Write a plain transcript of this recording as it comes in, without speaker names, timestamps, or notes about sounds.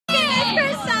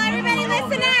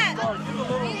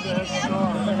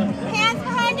Hands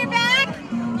behind your back.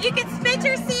 You can spit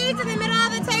your seeds in the middle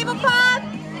of the tablecloth.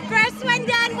 First one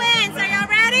done wins. Are y'all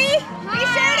ready? Be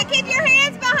sure to keep your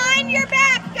hands behind your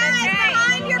back, guys.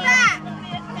 Behind your back.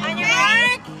 On your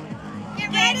mark.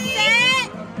 Get ready.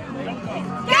 Set.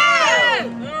 Go!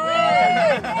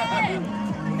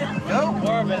 Go!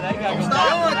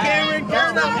 Stop on, Cameron.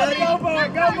 Turn up, buddy. Go for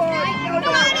it. Go for it. Come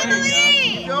on,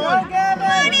 Emily. Go, Come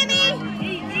on, Emmy.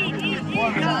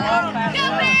 Go, Bear. Go,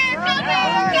 Bear. Go,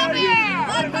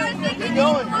 Bear. Keep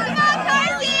going. Come on,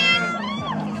 Carson.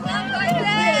 Come on,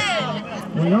 Carson.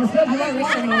 Y'all said you like Go,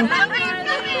 Bear.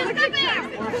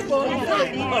 Go,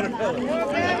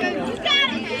 Bear. You got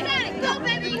it. You got it. Go,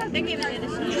 baby. They're giving it a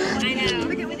shot. I know.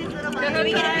 Can we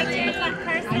get a picture in front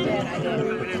person?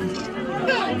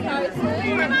 Go, Carson.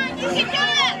 Come on, you can do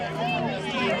it.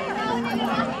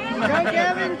 Go,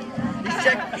 Kevin.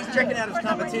 He's checking out his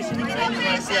competition. He's trying to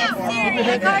see how far.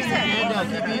 Carson.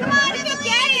 Come on, you can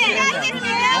get it. That's just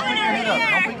your governor here.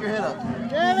 Don't pick your head up.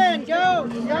 Kevin, go!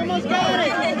 You almost got it!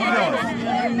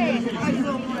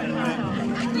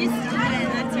 You stood it,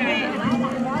 that's right.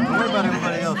 Don't worry about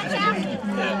everybody else. Just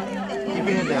keep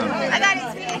your head down. I got it,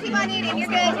 sweetie. Keep on eating. You're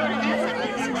good.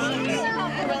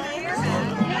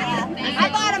 I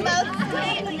bought them both.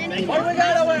 What do we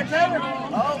got over there, Taylor?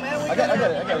 Oh, man, I got it.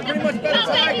 Pretty much better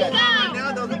side. Go.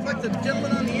 Now, though, looks like the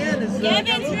gentleman on the end is...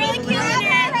 Gavin's really killing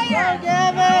it. Go,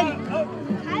 Gavin!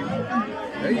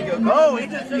 There you go. Oh, he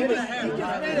just made a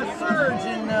surge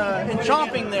in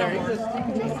chomping there. He just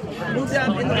moved out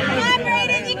into the... Come on,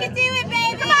 Brayden. You can do it,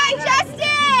 baby. Come on,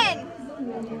 Justin.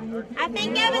 I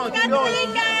think Gavin's got the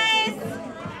lead, guys.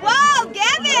 Whoa,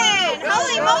 Gavin.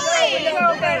 Holy moly.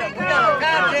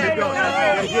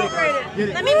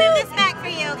 Let me move this back for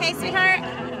you, okay, sweetheart?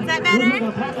 Is that better?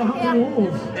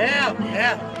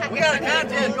 Yeah. We got a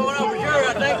contest going on for sure,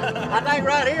 I think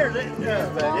right here. Yeah.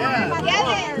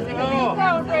 Gavin.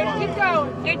 Keep going!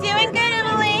 You're doing good,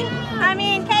 Emily. I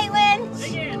mean, Caitlin.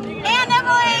 And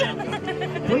Emily.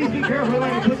 Please be careful when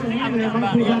you put your hand there. It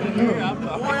might be out of the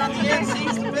Boy on the end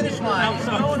sees the finish line. He's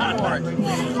going for it.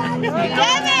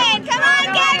 Kevin, come on,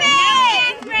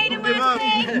 Kevin. Great and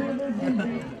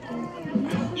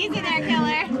Easy there,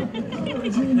 killer.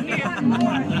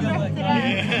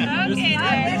 Okay,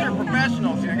 there. These are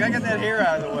professionals here. I got that hair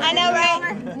out of the way. I know, right?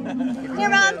 Here,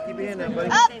 Mom. Keep your hand up, buddy.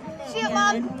 Oh, shoot,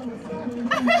 Mom.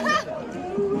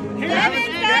 Kevin's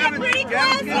got it pretty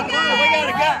close, you guys.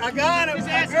 I got him.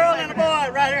 A girl and a boy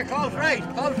right here. Close race.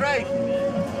 Close.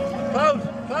 Close.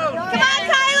 Come on,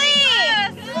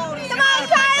 Kylie. Come on,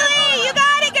 Kylie. You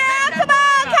got it, girl. Come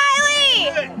on,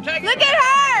 Kylie. Look at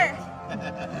her.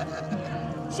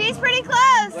 She's pretty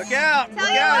close. Look out. Tell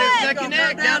Look you out. what. It's neck and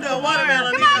neck down to a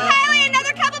watermelon. Come on, Kylie.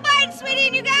 Another couple bites, sweetie,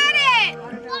 and you got it.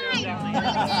 Yeah,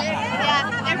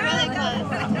 they're really close.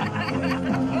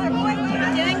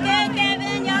 Doing good,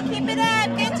 Kevin. Y'all keep it up.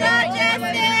 Good job, Justin.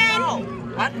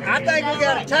 I think we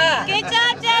got a tie. Good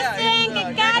job, Justin.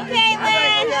 Good job,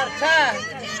 Caitlin. We got a tie.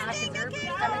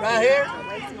 Right here.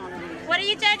 What do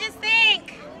you judges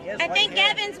think? I think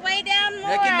Gavin's way down more.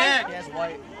 Neck and neck.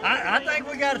 I think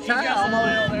we got a tie.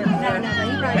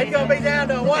 It's going to be down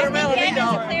to a watermelon. Gavin's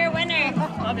a clear winner.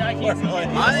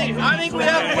 I think we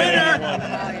have a winner.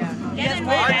 Gavin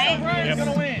won, right? Who's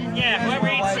gonna win? Yeah, whoever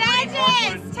eats.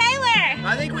 Judges, Taylor.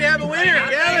 I think we have a winner.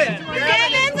 Gavin.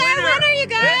 Gavin's our winner, you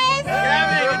guys.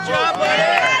 Gavin, good job,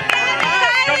 buddy.